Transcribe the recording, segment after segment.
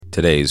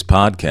Today's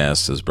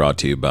podcast is brought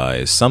to you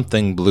by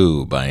Something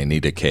Blue by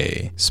Anita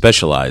Kay,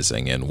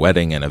 specializing in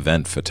wedding and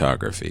event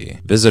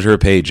photography. Visit her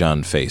page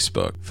on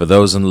Facebook. For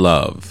those in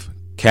love,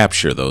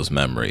 capture those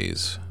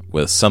memories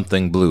with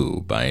Something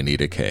Blue by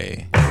Anita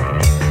Kay.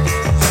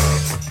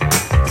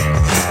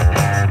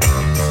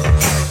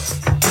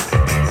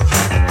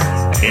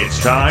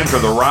 It's time for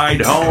the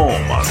ride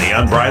home on the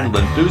Unbridled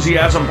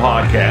Enthusiasm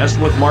podcast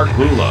with Mark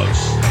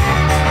Poulos.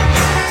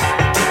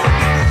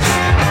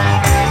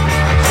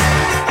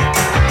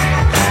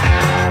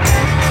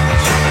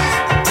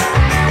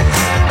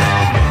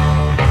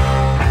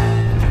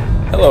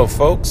 Hello,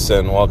 folks,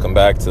 and welcome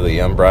back to the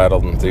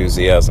Unbridled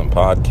Enthusiasm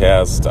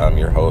podcast. I'm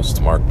your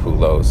host, Mark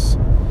Poulos,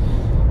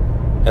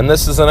 and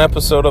this is an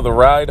episode of The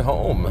Ride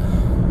Home.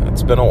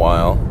 It's been a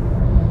while.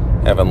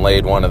 Haven't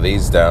laid one of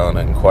these down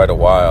in quite a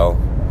while,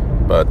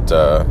 but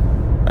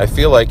I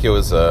feel like it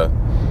was a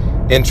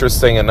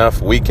interesting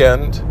enough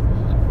weekend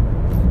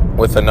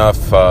with enough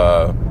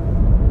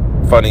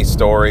funny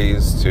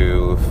stories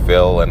to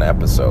fill an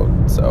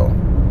episode. So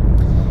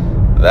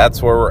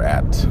that's where we're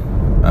at.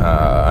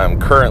 I'm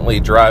currently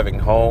driving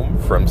home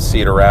from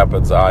Cedar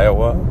Rapids,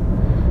 Iowa.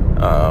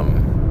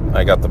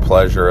 I got the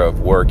pleasure of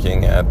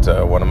working at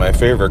one of my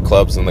favorite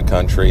clubs in the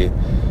country,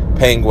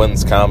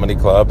 Penguins Comedy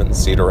Club in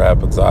Cedar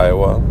Rapids,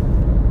 Iowa.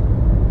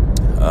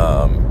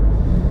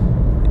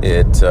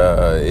 It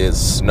is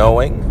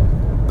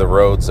snowing. The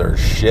roads are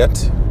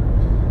shit.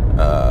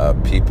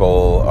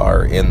 People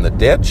are in the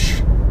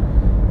ditch.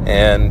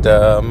 And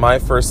my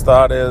first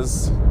thought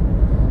is,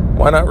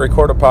 why not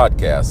record a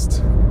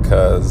podcast?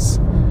 Because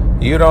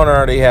you don't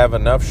already have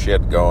enough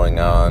shit going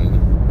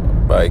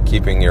on by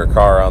keeping your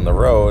car on the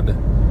road.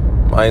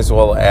 Might as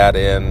well add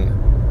in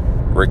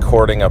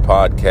recording a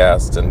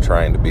podcast and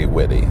trying to be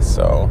witty.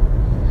 So,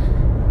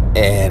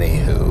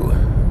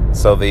 anywho.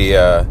 So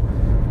the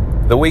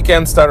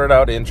weekend started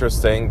out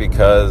interesting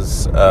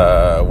because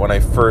when I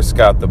first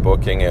got the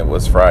booking, it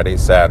was Friday,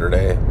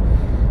 Saturday.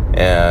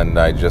 And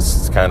I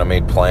just kind of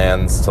made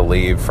plans to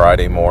leave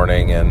Friday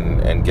morning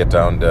and get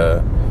down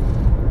to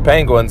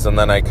Penguins, and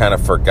then I kind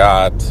of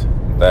forgot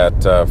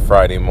that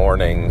Friday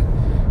morning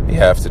you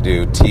have to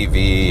do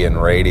TV and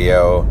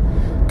radio,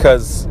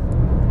 because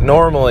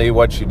normally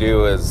what you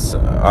do is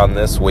on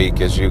this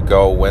week is you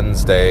go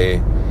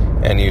Wednesday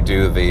and you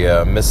do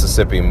the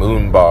Mississippi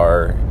Moon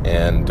Bar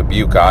in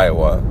Dubuque,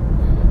 Iowa.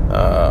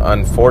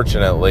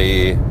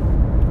 Unfortunately,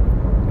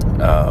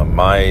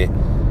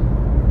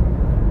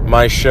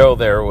 my show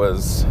there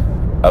was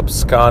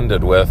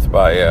absconded with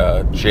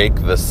by Jake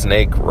the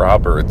Snake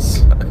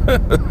Roberts.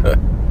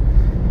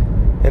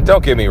 And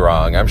don't get me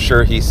wrong, I'm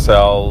sure he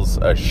sells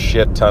a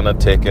shit ton of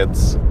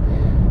tickets.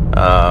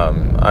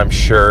 I'm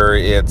sure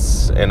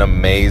it's an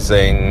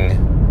amazing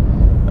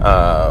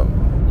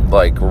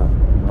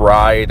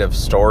ride of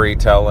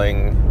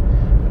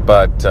storytelling,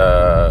 but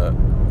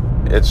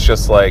it's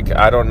just like,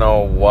 I don't know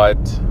what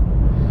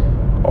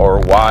or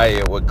why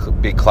it would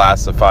be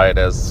classified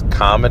as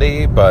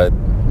comedy, but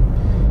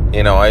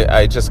you know,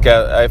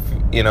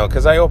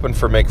 because I opened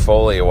for Mick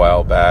Foley a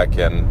while back,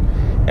 and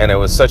it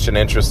was such an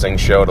interesting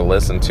show to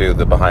listen to,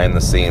 the behind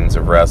the scenes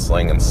of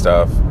wrestling and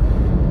stuff.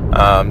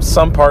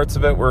 Some parts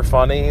of it were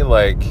funny,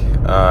 like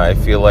I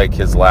feel like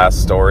his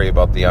last story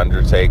about The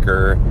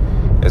Undertaker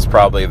is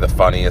probably the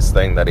funniest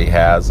thing that he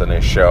has in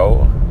his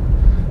show.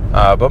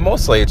 But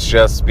mostly it's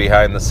just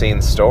behind the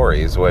scenes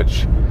stories,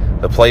 which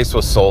the place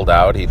was sold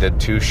out. He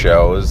did 2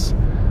 shows,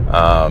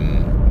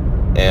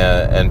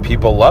 and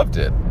people loved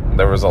it.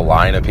 There was a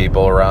line of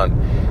people around.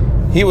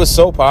 He was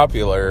so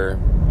popular,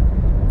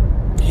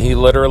 he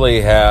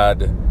literally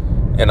had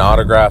an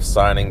autograph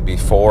signing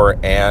before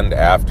and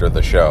after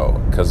the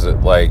show, because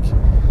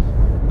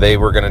they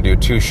were going to do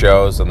 2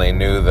 shows, and they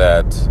knew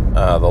that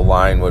the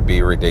line would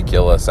be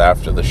ridiculous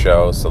after the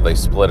show, so they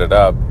split it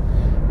up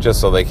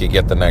just so they could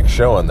get the next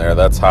show in there.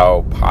 That's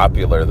how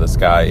popular this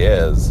guy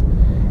is.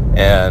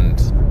 And,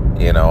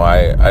 you know,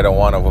 I don't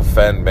want to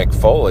offend Mick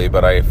Foley,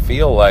 but I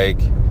feel like,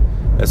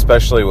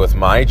 especially with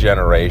my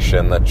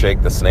generation, that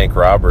Jake the Snake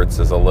Roberts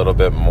is a little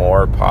bit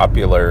more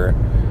popular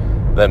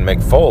than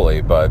Mick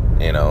Foley. But,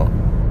 you know,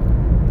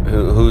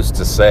 who's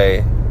to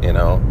say? You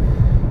know,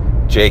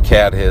 Jake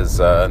had his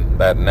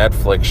that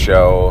Netflix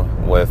show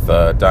with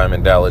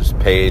Diamond Dallas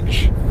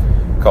Page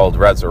called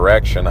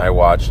Resurrection. I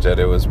watched it.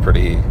 It was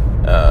pretty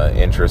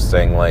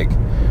interesting. Like,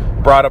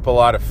 brought up a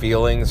lot of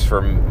feelings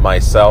for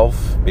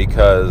myself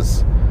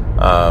because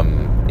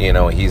you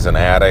know, he's an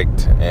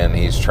addict and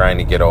he's trying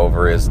to get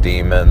over his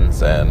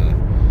demons, and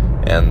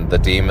the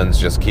demons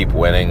just keep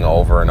winning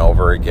over and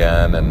over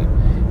again,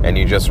 and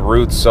you just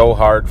root so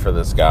hard for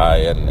this guy,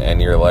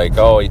 and you're like,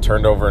 oh, he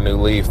turned over a new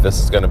leaf,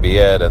 this is going to be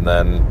it. And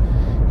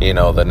then, you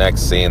know, the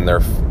next scene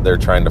they're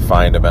trying to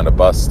find him at a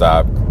bus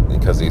stop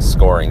because he's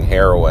scoring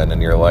heroin, and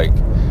you're like,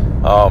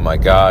 oh my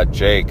God,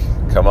 Jake,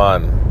 come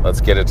on, let's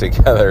get it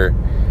together.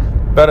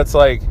 But it's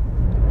like,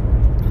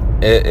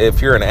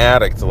 if you're an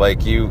addict,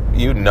 like, you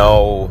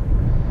know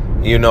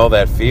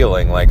that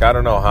feeling. Like, I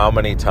don't know how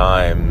many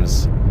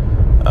times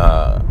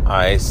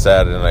I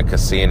said in a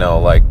casino,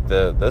 like,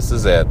 this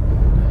is it.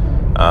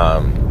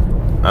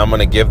 I'm going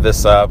to give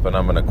this up and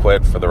I'm going to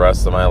quit for the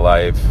rest of my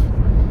life.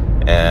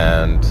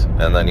 And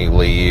then you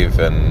leave,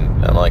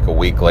 and like a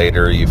week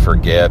later you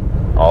forget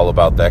all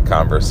about that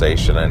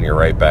conversation and you're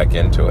right back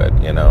into it.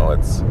 You know,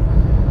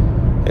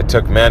 it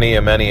took many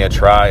a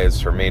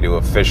tries for me to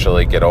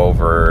officially get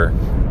over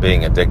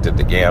being addicted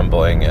to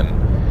gambling,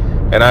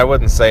 and I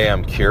wouldn't say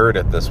I'm cured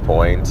at this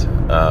point,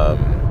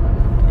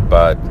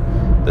 but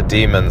the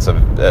demons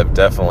have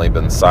definitely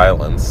been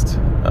silenced.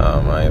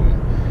 I'm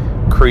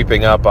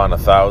creeping up on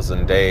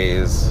 1,000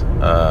 days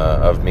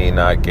of me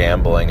not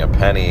gambling a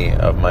penny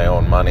of my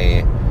own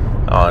money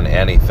on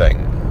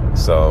anything.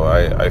 So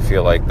I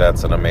feel like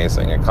that's an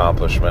amazing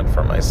accomplishment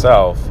for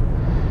myself.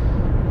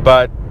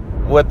 But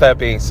with that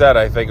being said,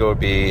 I think it would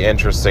be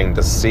interesting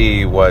to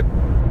see what,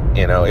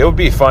 you know, it would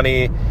be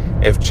funny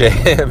if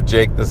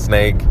Jake the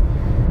Snake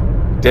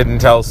didn't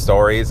tell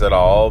stories at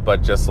all,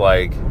 but just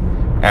like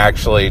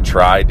actually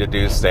tried to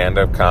do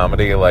stand-up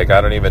comedy. Like,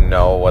 I don't even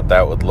know what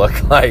that would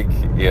look like,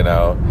 you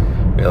know.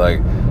 Be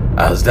like,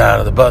 I was down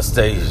at the bus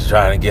station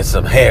trying to get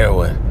some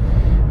heroin,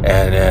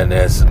 and then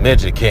this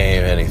midget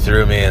came and he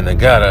threw me in the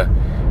gutter,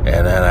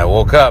 and then I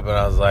woke up and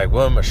I was like,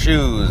 where are my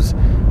shoes?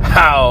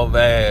 How,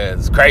 man,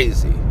 it's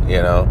crazy,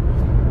 you know.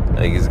 I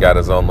think he's got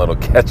his own little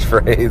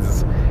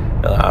catchphrase.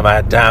 I'm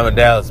at Diamond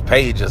Dallas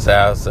Page's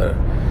house, or,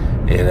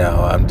 you know,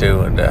 I'm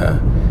doing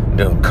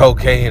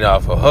cocaine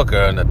off a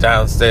hooker in the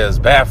downstairs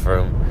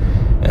bathroom,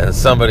 and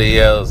somebody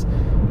yells,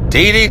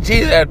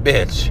 DDT that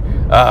bitch.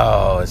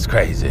 Oh, it's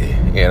crazy,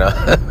 you know.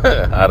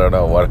 I don't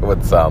know what it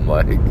would sound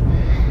like,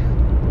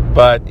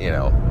 but, you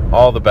know,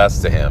 all the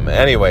best to him.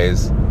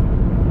 Anyways,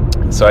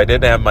 so I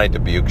didn't have my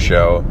Dubuque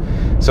show.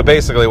 So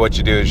basically what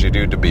you do is you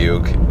do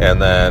Dubuque,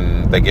 and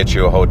then they get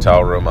you a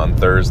hotel room on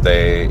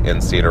Thursday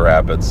in Cedar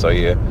Rapids. So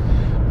you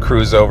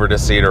cruise over to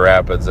Cedar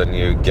Rapids and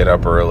you get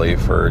up early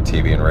for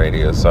TV and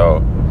radio. So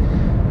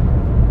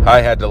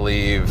I had to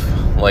leave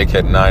like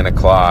at 9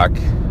 o'clock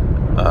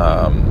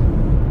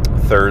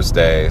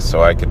Thursday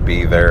so I could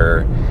be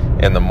there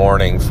in the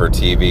morning for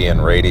TV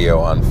and radio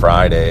on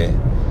Friday.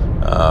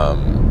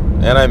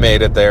 And I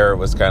made it there. It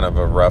was kind of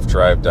a rough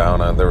drive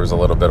down. There was a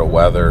little bit of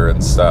weather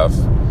and stuff.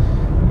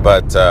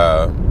 But,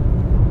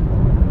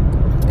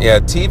 yeah,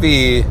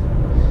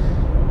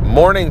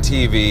 morning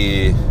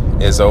TV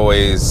is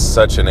always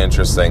such an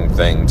interesting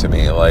thing to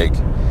me. Like,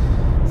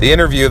 the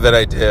interview that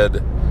I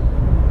did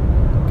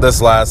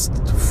this last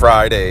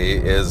Friday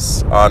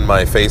is on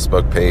my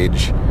Facebook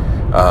page.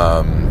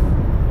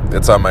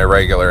 It's on my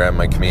regular and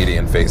my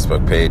comedian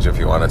Facebook page if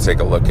you want to take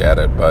a look at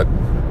it. But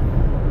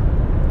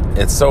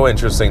it's so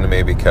interesting to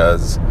me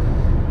because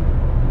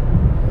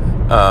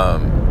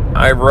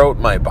I wrote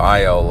my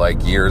bio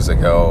like years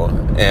ago,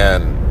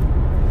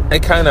 and I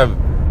kind of,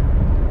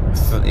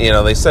 you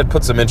know, they said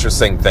put some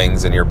interesting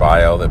things in your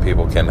bio that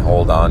people can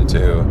hold on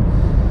to.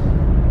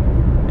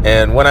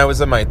 And when I was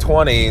in my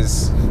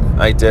 20s,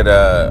 I did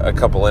a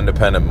couple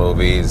independent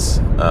movies,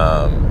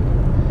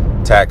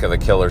 Attack of the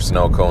Killer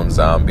Snow Cone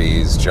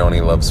Zombies,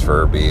 Joni Loves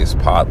Furbies,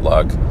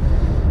 Potluck.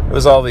 It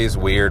was all these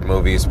weird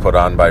movies put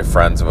on by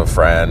friends of a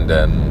friend,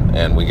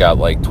 and we got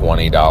like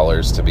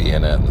 $20 to be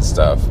in it and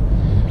stuff.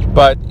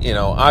 But, you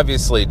know,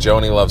 obviously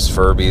Joni Loves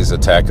Furbies,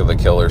 Attack of the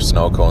Killer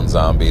Snow Cone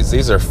Zombies,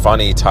 these are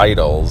funny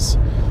titles,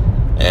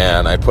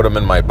 and I put them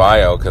in my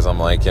bio because I'm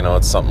like, you know,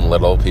 it's something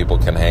little people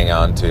can hang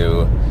on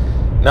to,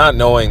 not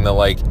knowing that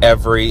like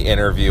every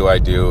interview I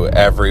do,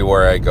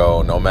 everywhere I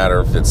go, no matter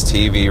if it's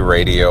TV,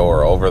 radio,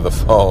 or over the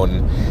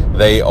phone,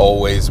 they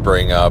always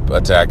bring up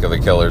Attack of the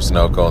Killer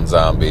Snow Cone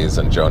Zombies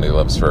and Joni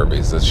Loves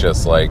Furbies. It's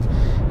just like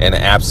an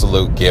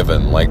absolute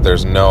given. Like,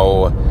 there's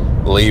no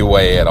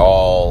leeway at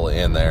all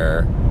in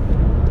there.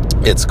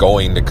 It's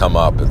going to come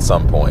up at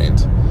some point.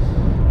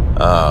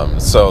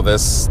 So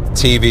this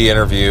TV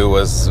interview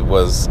was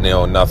you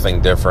know,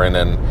 nothing different.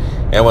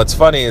 And what's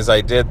funny is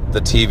I did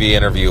the TV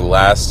interview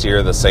last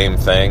year, the same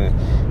thing,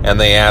 and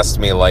they asked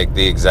me like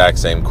the exact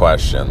same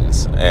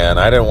questions. And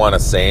I didn't want to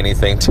say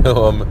anything to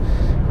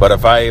them, but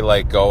if I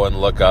like go and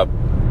look up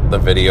the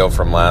video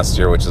from last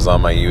year, which is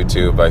on my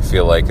YouTube, I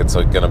feel like it's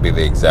going to be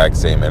the exact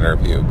same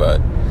interview. But,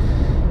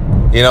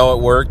 you know,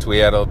 it worked. We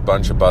had a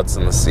bunch of butts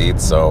in the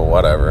seats, so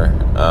whatever.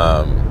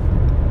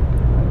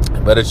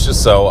 But it's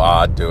just so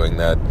odd doing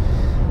that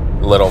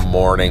little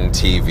morning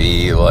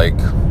TV, like,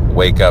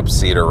 wake up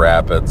Cedar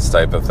Rapids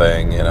type of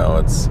thing. You know,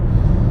 it's,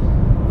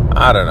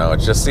 I don't know,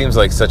 it just seems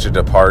like such a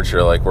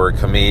departure. Like, we're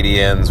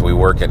comedians, we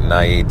work at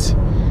night,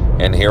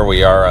 and here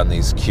we are on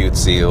these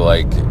cutesy,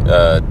 like,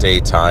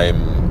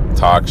 daytime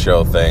talk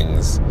show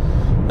things.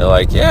 They're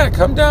like, yeah,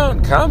 come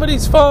down,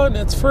 comedy's fun,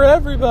 it's for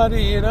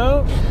everybody, you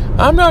know.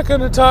 I'm not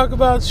going to talk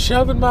about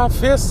shoving my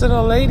fist in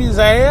a lady's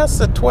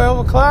ass at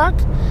 12 o'clock.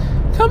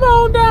 Come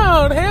on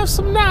down, have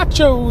some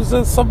nachos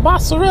and some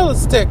mozzarella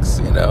sticks,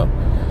 you know.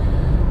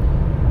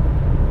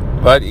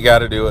 But you got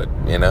to do it,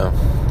 you know.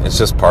 It's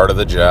just part of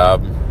the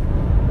job.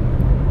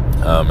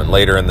 And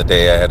later in the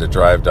day, I had to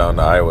drive down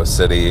to Iowa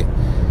City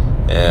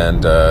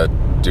and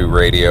do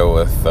radio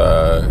with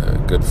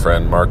a good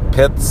friend, Mark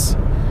Pitts.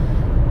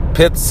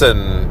 Pitts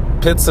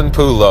and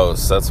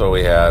Poulos, that's what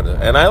we had.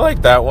 And I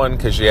like that one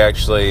because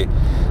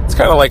it's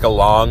kind of like a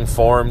long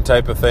form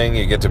type of thing.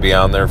 You get to be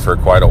on there for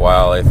quite a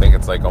while. I think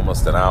it's like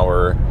almost an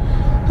hour.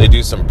 They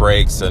do some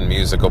breaks and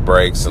musical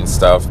breaks and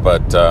stuff,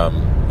 but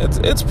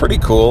it's pretty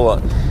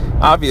cool.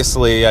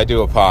 Obviously, I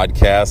do a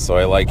podcast, so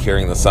I like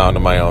hearing the sound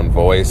of my own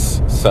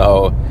voice.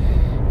 So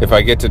if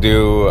I get to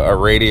do a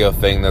radio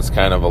thing that's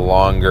kind of a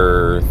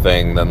longer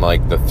thing than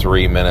like the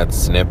 3-minute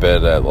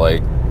snippet at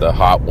like the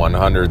Hot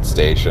 100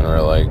 station,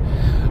 or like,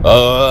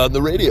 on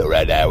the radio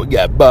right now, we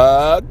got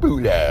Mark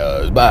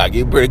Poulos. Mark,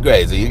 you're pretty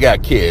crazy. You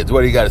got kids.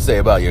 What do you got to say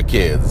about your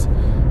kids?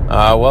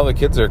 Well, the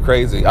kids are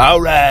crazy.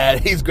 All right,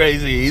 he's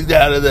crazy. He's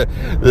down at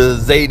the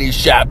Zany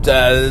shop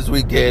this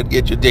weekend.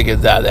 Get your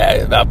tickets out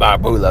there. About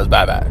Mark Poulos.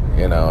 Bye-bye.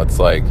 You know, it's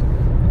like,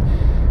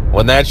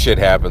 when that shit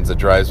happens, it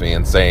drives me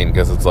insane,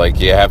 because it's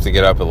like you have to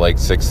get up at like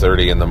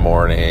 6:30 in the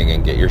morning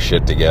and get your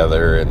shit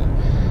together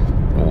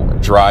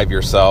and drive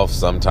yourself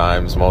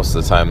sometimes. Most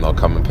of the time, they'll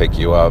come and pick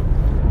you up.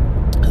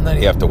 And then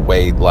you have to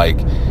wait like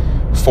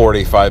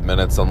 45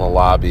 minutes in the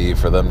lobby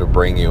for them to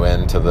bring you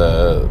into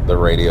the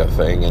radio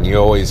thing, and you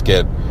always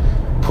get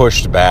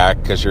pushed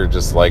back because you're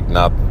just like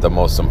not the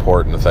most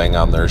important thing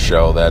on their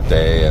show that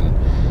day,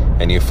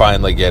 and you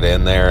finally get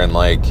in there, and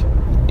like,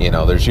 you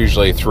know, there's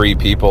usually 3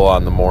 people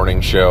on the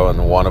morning show,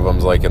 and one of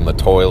them's like in the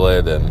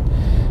toilet, and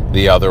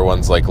the other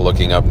one's like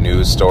looking up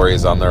news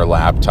stories on their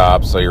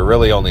laptop, so you're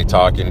really only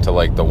talking to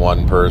like the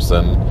one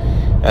person,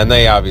 and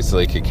they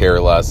obviously could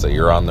care less that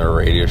you're on their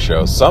radio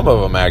show. Some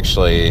of them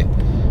actually,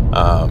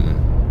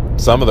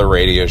 some of the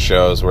radio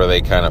shows where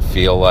they kind of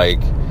feel like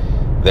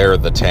they're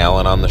the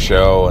talent on the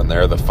show and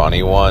they're the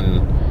funny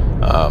one,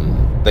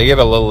 they get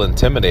a little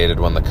intimidated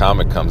when the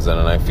comic comes in,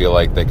 and I feel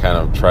like they kind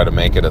of try to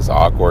make it as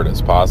awkward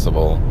as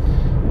possible.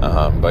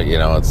 But you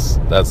know,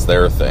 that's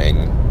their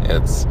thing.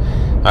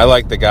 I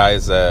like the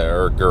guys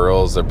or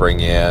girls that bring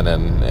you in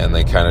and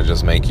they kind of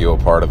just make you a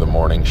part of the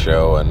morning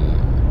show, and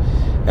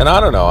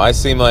I don't know, I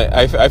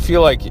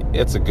feel like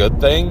it's a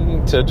good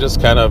thing to just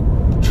kind of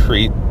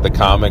treat the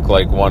comic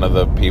like one of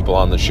the people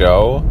on the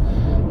show.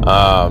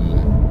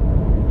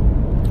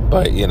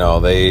 But you know,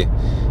 they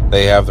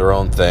have their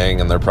own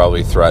thing, and they're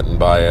probably threatened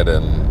by it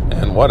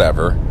and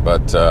whatever.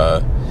 But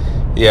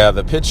yeah,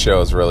 the Pitch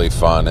show is really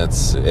fun.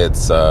 It's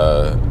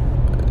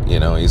you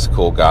know, he's a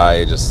cool guy.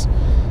 He just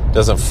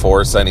doesn't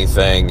force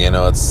anything. You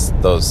know, it's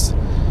those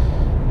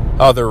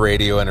other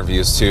radio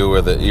interviews too,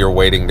 where you're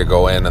waiting to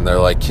go in, and they're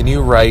like, "Can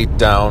you write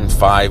down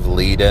 5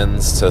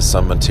 lead-ins to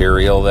some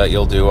material that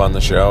you'll do on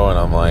the show?" And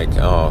I'm like,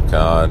 "Oh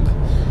God!"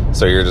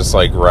 So you're just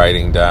like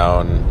writing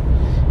down,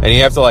 and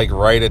you have to like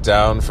write it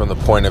down from the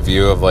point of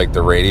view of like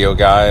the radio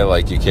guy.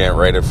 Like, you can't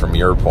write it from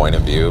your point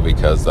of view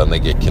because then they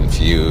get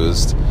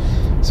confused.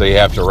 So you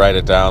have to write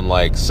it down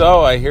like,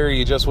 "So I hear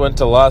you just went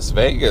to Las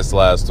Vegas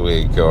last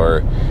week,"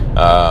 or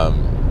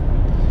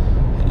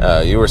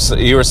you were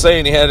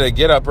saying you had to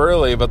get up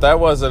early, but that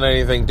wasn't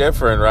anything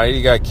different, right?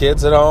 You got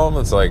kids at home?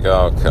 It's like,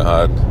 oh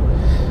God.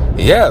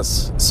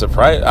 Yes,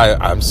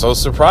 I'm so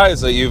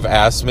surprised that you've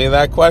asked me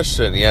that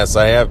question. Yes,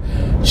 I have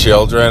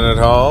children at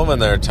home,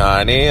 and they're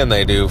tiny, and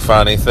they do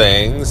funny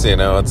things. You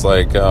know, it's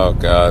like, oh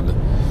God.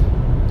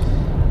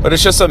 But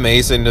it's just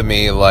amazing to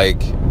me,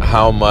 like,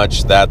 how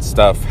much that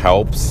stuff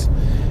helps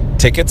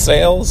ticket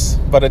sales.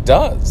 But it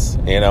does.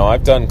 You know,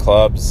 I've done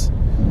clubs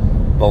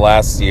the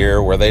last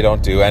year where they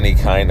don't do any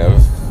kind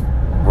of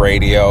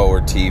radio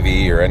or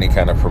TV or any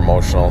kind of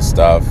promotional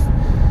stuff,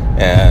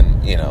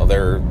 and you know,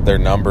 their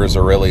numbers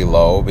are really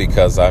low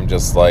because I'm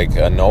just like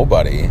a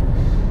nobody.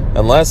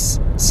 Unless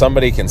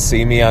somebody can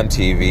see me on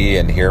TV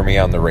and hear me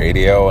on the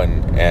radio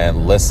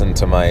and listen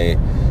to my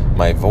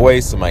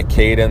voice and my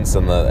cadence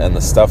and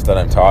the stuff that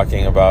I'm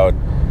talking about,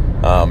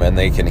 and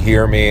they can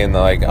hear me and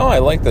they're like, "Oh, I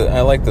like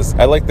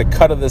the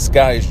cut of this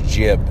guy's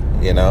jib,"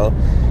 you know.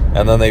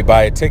 And then they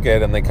buy a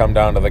ticket and they come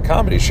down to the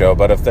comedy show.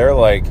 But if they're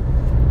like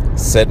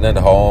sitting at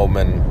home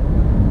and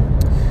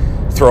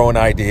throwing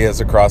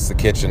ideas across the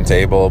kitchen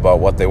table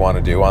about what they want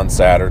to do on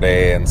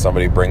Saturday, and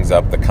somebody brings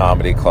up the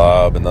comedy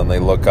club, and then they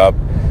look up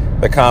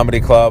the comedy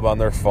club on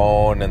their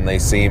phone and they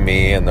see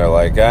me and they're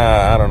like,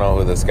 I don't know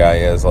who this guy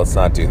is, let's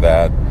not do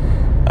that.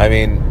 I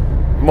mean,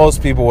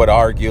 most people would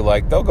argue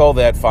like they'll go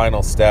that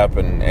final step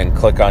and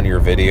click on your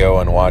video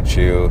and watch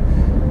you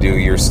do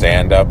your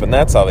stand-up, and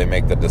that's how they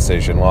make the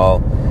decision.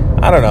 Well,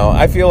 I don't know.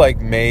 I feel like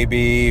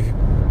maybe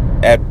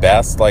at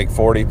best like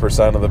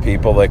 40% of the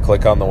people that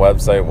click on the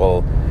website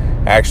will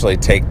actually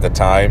take the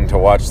time to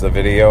watch the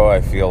video. I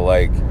feel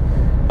like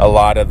a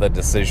lot of the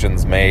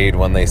decisions made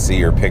when they see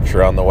your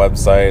picture on the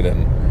website,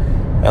 and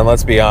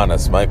let's be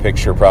honest, my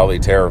picture probably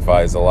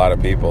terrifies a lot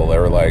of people. They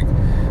were like,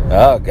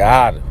 "Oh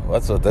God,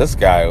 what's with this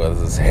guy with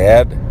his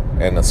head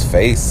and his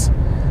face?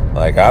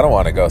 Like, I don't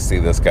want to go see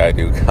this guy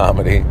do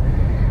comedy."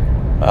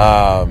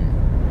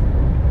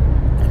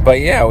 But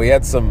yeah, we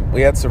had some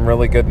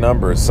really good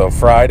numbers. So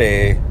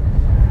Friday,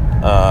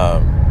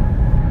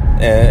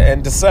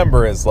 and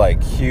December is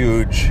like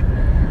huge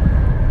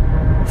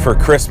for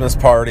Christmas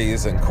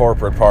parties and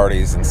corporate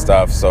parties and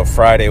stuff. So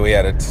Friday we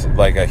had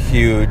a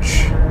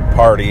huge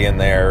party in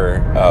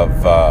there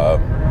of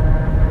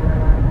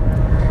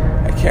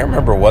I can't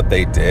remember what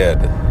they did.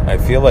 I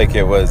feel like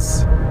it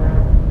was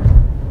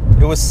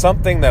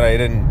something that I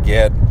didn't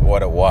get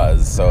what it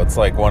was. So it's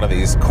like one of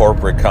these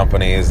corporate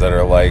companies that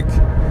are like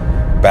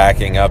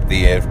backing up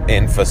the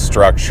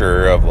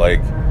infrastructure of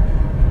like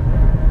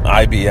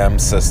IBM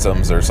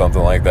systems or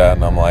something like that.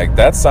 And I'm like,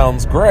 that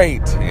sounds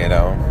great, you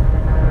know.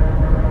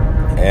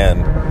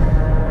 And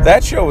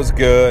that show was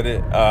good.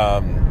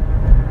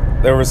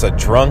 There was a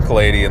drunk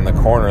lady in the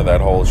corner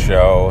that whole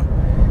show,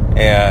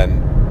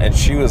 and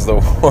she was the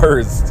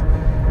worst.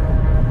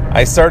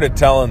 I started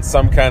telling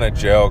some kind of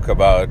joke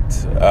about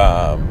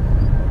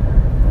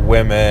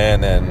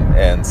women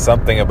and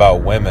something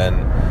about women,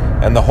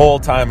 and the whole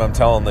time I'm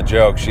telling the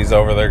joke, she's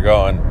over there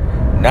going,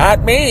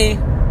 "Not me,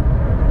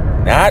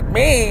 not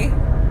me."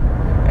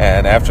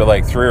 And after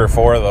like 3 or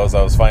 4 of those,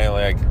 I was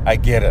finally like, I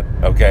get it,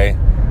 okay?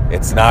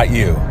 It's not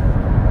you.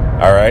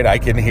 All right, I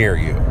can hear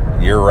you.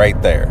 You're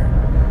right there.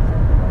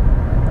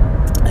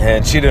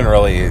 And she didn't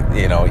really,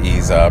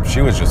 ease up.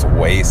 She was just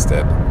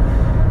wasted.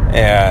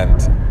 And,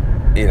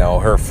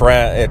 her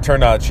friend, it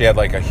turned out she had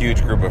like a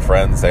huge group of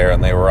friends there,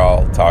 and they were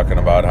all talking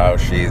about how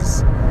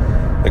she's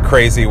the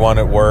crazy one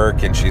at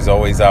work and she's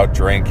always out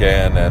drinking.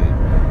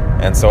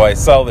 And so I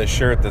saw this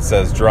shirt that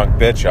says "Drunk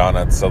Bitch" on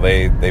it, so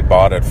they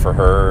bought it for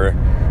her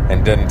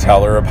and didn't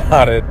tell her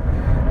about it.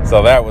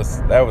 So that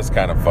was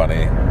kind of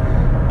funny.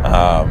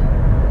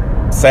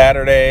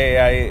 Saturday,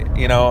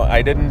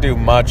 I didn't do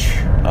much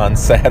on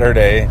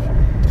Saturday.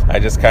 I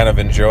just kind of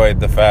enjoyed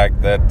the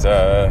fact that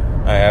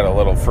I had a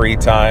little free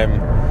time.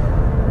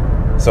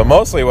 So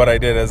mostly what I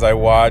did is I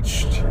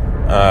watched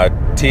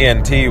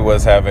TNT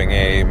was having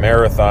a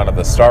marathon of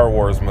the Star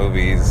Wars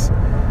movies,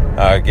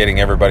 getting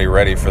everybody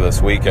ready for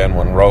this weekend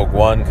when Rogue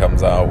One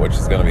comes out, which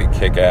is going to be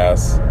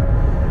kick-ass.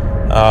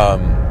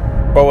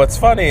 But what's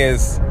funny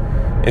is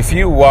if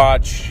you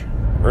watch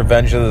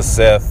Revenge of the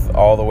Sith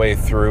all the way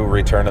through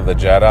Return of the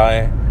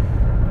Jedi,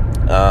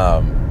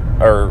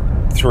 or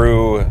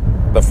through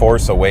The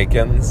Force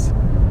Awakens,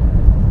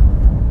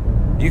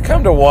 you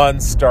come to one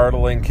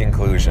startling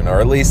conclusion,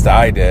 or at least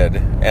I did,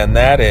 and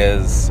that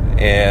is,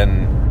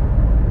 in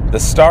the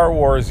Star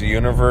Wars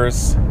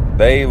universe,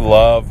 they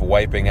love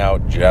wiping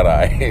out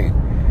Jedi.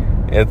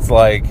 It's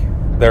like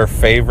their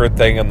favorite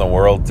thing in the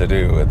world to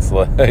do. It's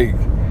like,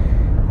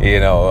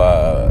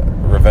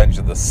 Revenge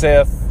of the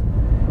Sith,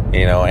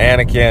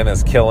 Anakin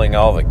is killing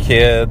all the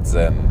kids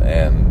and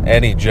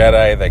any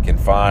Jedi they can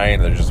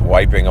find, they're just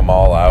wiping them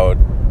all out.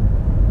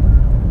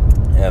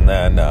 And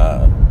then,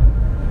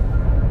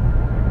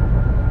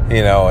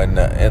 in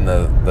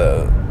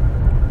the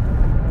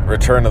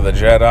Return of the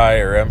Jedi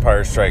or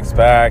Empire Strikes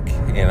Back,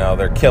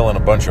 they're killing a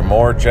bunch of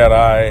more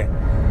Jedi.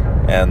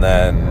 And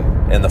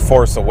then in The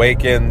Force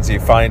Awakens, you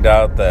find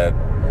out that,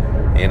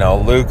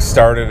 Luke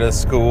started a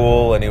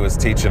school and he was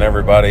teaching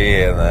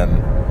everybody, and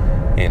then,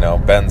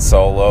 Ben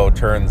Solo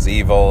turns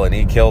evil and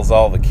he kills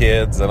all the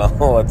kids and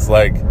all. It's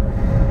like,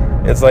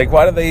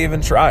 why do they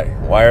even try?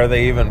 Why are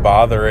they even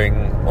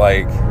bothering?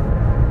 Like,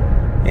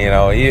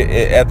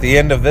 at the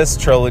end of this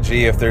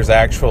trilogy, if there's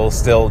actual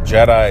still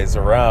Jedis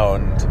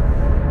around,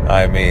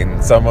 I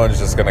mean, someone's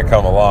just going to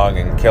come along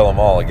and kill them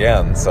all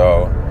again.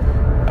 So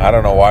I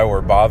don't know why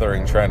we're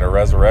bothering trying to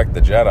resurrect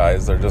the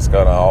Jedis. They're just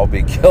going to all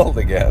be killed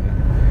again.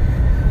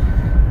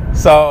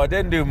 So I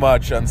didn't do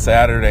much on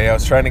Saturday. I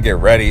was trying to get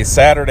ready.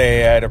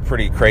 Saturday I had a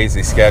pretty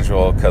crazy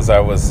schedule because I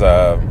was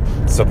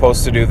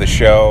supposed to do the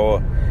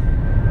show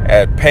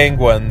at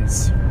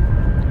Penguins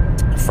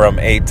from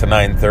 8 to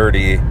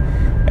 9:30,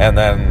 and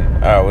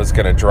then I was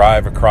going to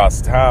drive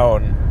across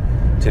town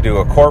to do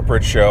a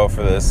corporate show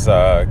for this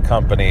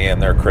company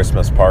and their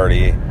Christmas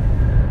party.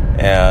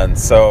 And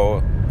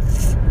so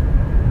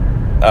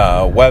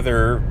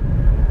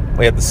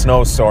we had the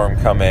snowstorm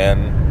come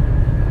in.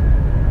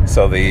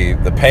 So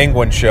the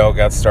Penguin show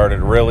got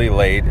started really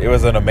late. It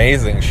was an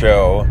amazing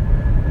show.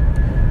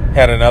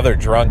 Had another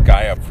drunk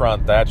guy up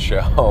front that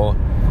show,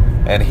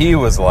 and he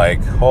was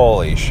like,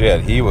 holy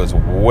shit, he was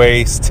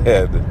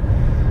wasted.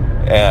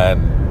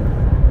 And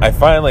I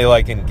finally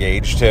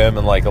engaged him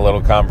in a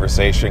little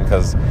conversation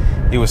because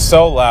he was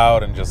so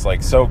loud and just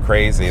so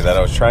crazy that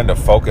I was trying to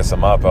focus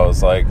him up. I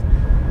was like,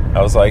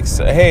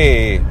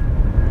 hey,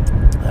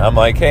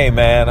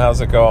 man,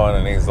 how's it going?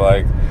 And he's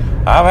like,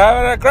 I'm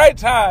having a great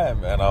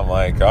time. And I'm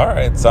like, all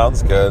right,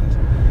 sounds good.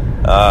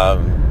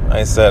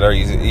 I said, are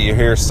you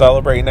here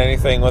celebrating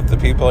anything with the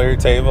people at your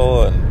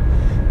table? And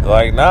they're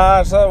like,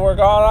 nah, so we're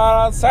going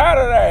on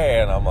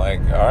Saturday. And I'm like,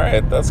 all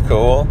right, that's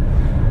cool.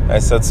 I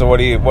said, so what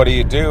do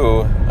you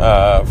do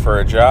for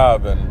a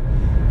job?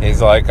 And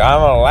he's like,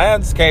 I'm a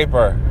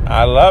landscaper.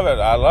 I love it.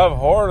 I love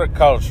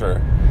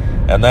horticulture.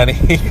 And then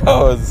he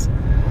goes,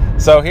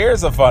 so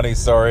here's a funny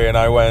story. And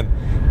I went,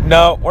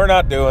 no, we're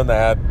not doing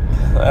that.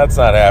 That's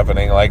not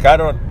happening. I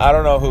don't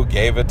know who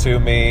gave it to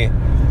me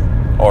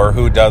or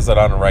who does it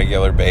on a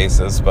regular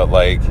basis, but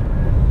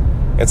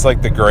it's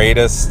the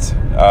greatest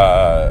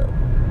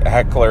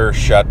heckler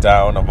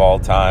shutdown of all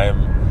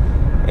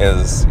time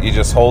is you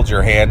just hold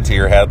your hand to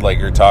your head like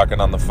you're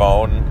talking on the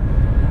phone,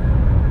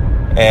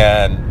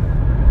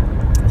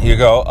 and you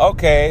go,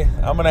 okay,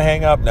 I'm going to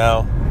hang up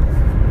now.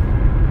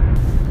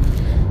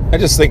 I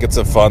just think it's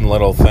a fun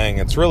little thing.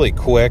 It's really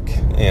quick,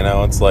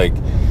 it's like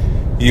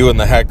you and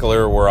the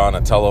heckler were on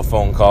a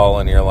telephone call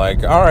and you're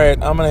like, all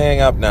right, I'm going to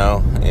hang up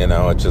now.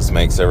 It just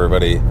makes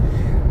everybody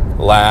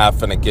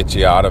laugh and it gets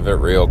you out of it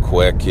real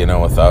quick,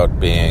 without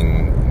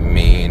being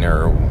mean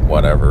or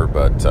whatever.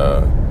 But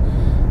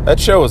that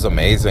show was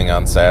amazing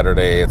on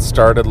Saturday. It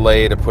started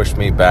late, it pushed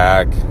me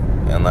back,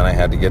 and then I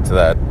had to get to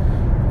that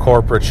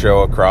corporate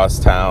show across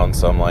town,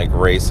 so I'm like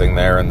racing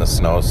there in the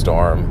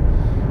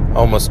snowstorm.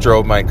 Almost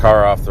drove my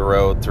car off the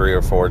road 3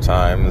 or 4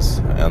 times,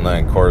 and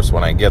then of course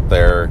when I get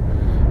there,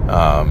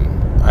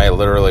 I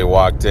literally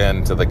walked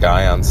into the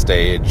guy on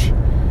stage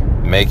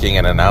making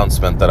an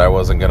announcement that I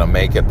wasn't going to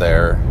make it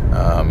there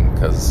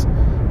because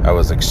I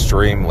was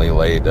extremely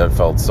late. I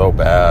felt so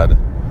bad.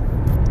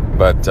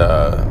 But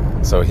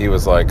so he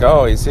was like,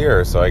 oh, he's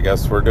here, so I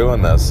guess we're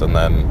doing this. And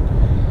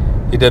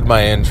then he did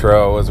my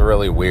intro. It was a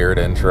really weird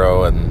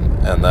intro.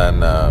 And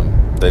then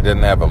they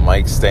didn't have a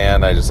mic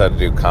stand. I just had to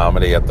do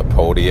comedy at the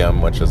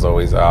podium, which is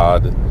always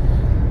odd.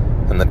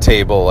 And the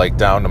table, like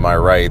down to my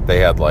right, they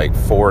had like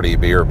 40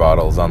 beer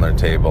bottles on their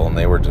table, and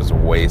they were just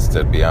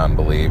wasted beyond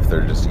belief.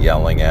 They're just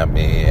yelling at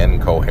me,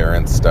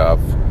 incoherent stuff.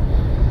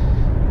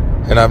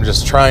 And I'm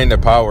just trying to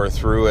power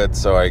through it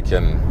so I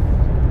can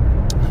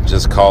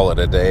just call it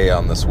a day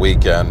on this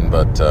weekend.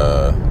 But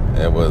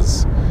it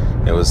was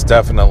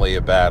definitely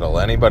a battle.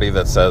 Anybody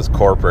that says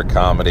corporate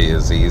comedy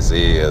is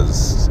easy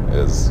is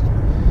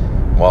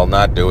well,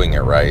 not doing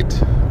it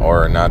right,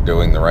 or not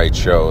doing the right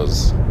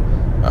shows.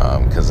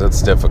 Because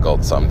it's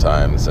difficult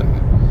sometimes,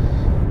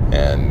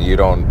 and you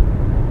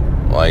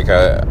don't, like,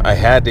 I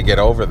had to get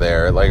over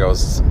there. Like,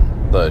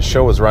 the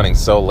show was running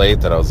so late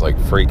that I was like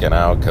freaking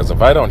out, because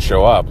if I don't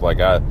show up, like,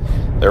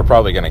 they're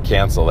probably going to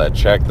cancel that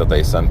check that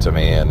they sent to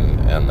me,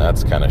 and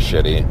that's kind of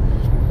shitty.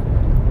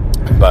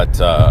 But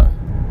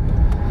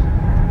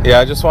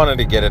yeah, I just wanted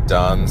to get it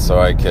done so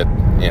I could,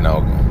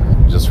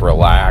 just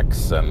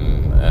relax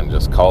and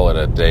just call it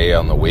a day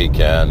on the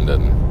weekend.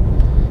 And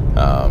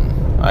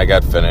I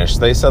got finished.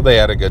 They said they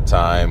had a good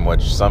time,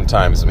 which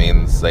sometimes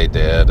means they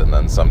did, and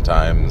then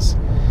sometimes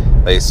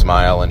they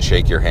smile and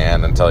shake your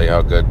hand and tell you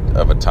how good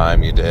of a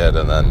time you did,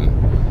 and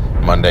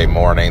then Monday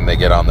morning they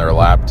get on their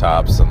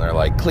laptops and they're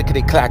like,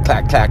 clickety clack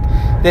clack clack,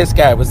 this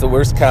guy was the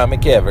worst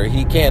comic ever,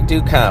 he can't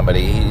do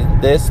comedy,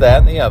 this, that,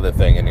 and the other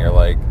thing. And you're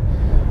like,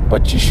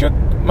 but you shook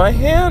my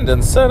hand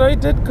and said I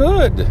did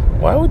good.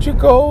 Why would you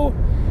go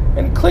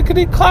and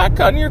clickety clack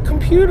on your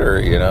computer?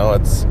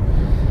 It's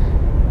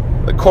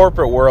the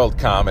corporate world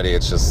comedy.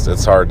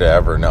 It's hard to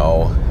ever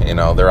know.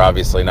 They're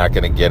obviously not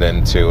going to get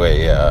into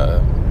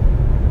a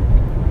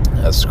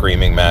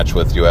screaming match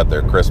with you at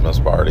their Christmas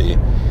party.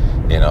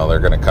 They're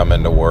going to come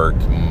into work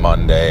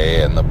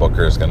Monday, and the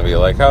booker's going to be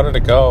like, how did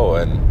it go?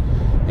 And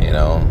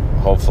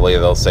hopefully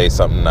they'll say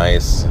something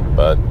nice,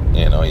 but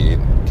you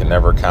can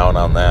never count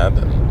on that.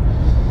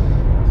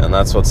 And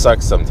that's what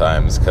sucks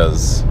sometimes,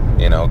 because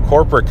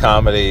corporate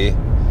comedy,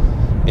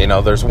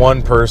 there's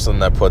one person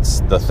that puts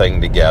the thing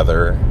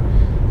together,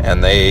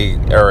 and they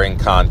are in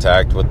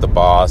contact with the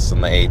boss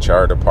and the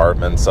HR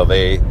department, so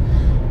they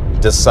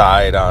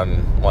decide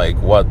on like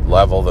what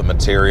level the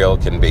material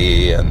can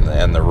be,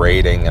 and the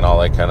rating and all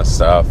that kind of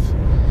stuff.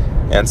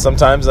 And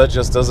sometimes that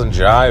just doesn't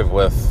jive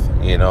with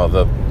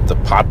the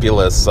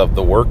populace of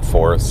the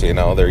workforce.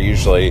 They're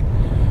usually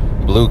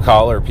blue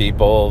collar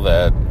people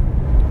that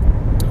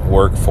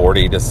work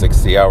 40 to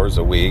 60 hours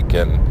a week,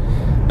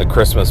 and the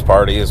Christmas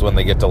party is when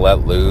they get to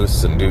let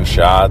loose and do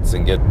shots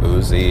and get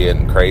boozy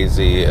and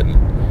crazy, and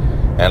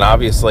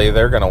obviously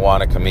they're going to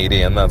want a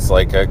comedian that's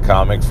like a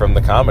comic from the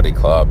comedy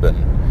club,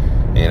 and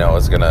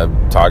is going to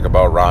talk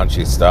about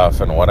raunchy stuff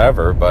and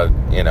whatever. But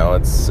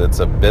it's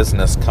a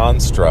business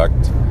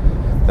construct.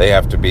 They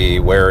have to be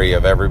wary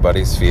of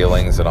everybody's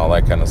feelings and all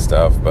that kind of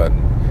stuff. But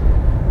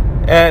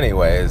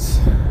anyways,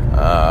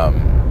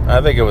 I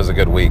think it was a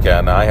good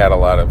weekend. I had a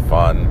lot of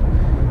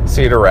fun.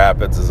 Cedar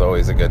Rapids is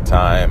always a good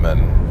time,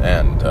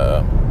 and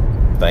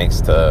thanks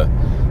to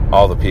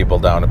all the people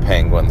down at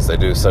Penguins. They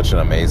do such an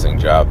amazing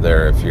job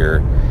there. If you're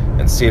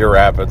in Cedar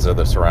Rapids or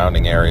the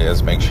surrounding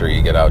areas, make sure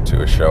you get out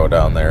to a show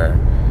down there.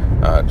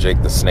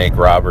 Jake the Snake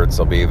Roberts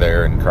will be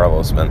there, and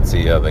Carlos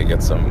Mencia. They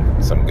get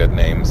some good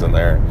names in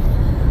there.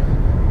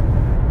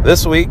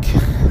 This week,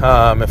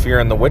 if you're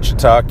in the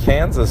Wichita,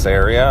 Kansas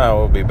area, I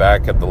will be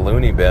back at the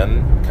Looney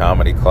Bin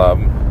Comedy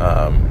Club.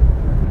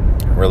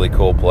 Really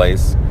cool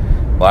place.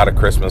 A lot of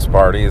Christmas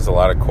parties, a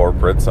lot of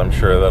corporates, I'm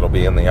sure, that'll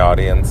be in the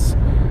audience.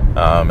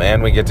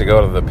 And we get to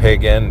go to the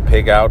Pig In,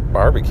 Pig Out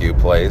barbecue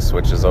place,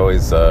 which is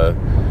always a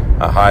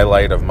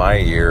highlight of my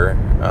year.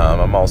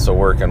 I'm also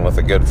working with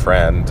a good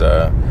friend,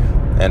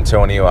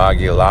 Antonio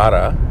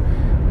Aguilara.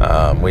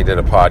 We did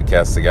a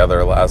podcast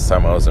together last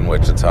time I was in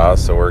Wichita,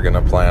 so we're going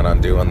to plan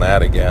on doing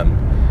that again.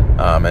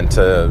 And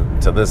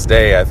to this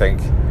day, I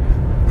think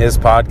his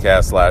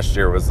podcast last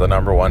year was the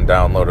number one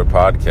downloaded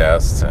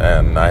podcast,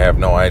 and I have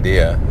no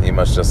idea. He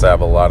must just have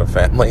a lot of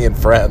family and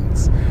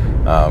friends,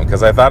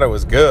 because I thought it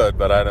was good,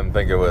 but I didn't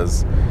think it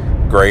was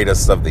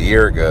greatest of the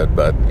year good.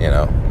 But,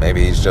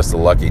 maybe he's just a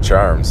lucky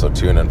charm, so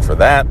tune in for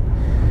that.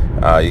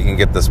 You can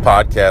get this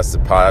podcast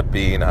at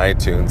Podbean,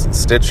 iTunes, and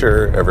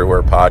Stitcher,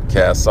 everywhere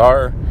podcasts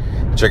are.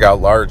 Check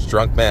out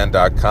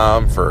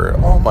largedrunkman.com for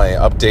all my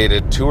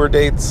updated tour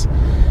dates.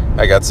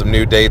 I got some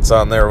new dates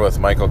on there with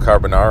Michael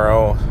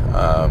Carbonaro,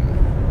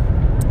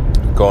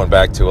 going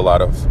back to a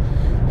lot of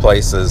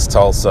places,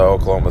 Tulsa,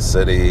 Oklahoma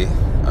City,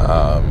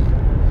 a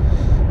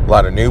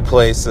lot of new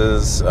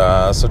places,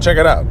 so check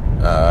it out.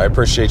 I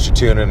appreciate you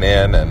tuning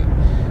in,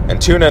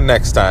 and tune in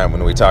next time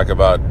when we talk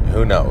about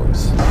Who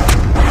Knows.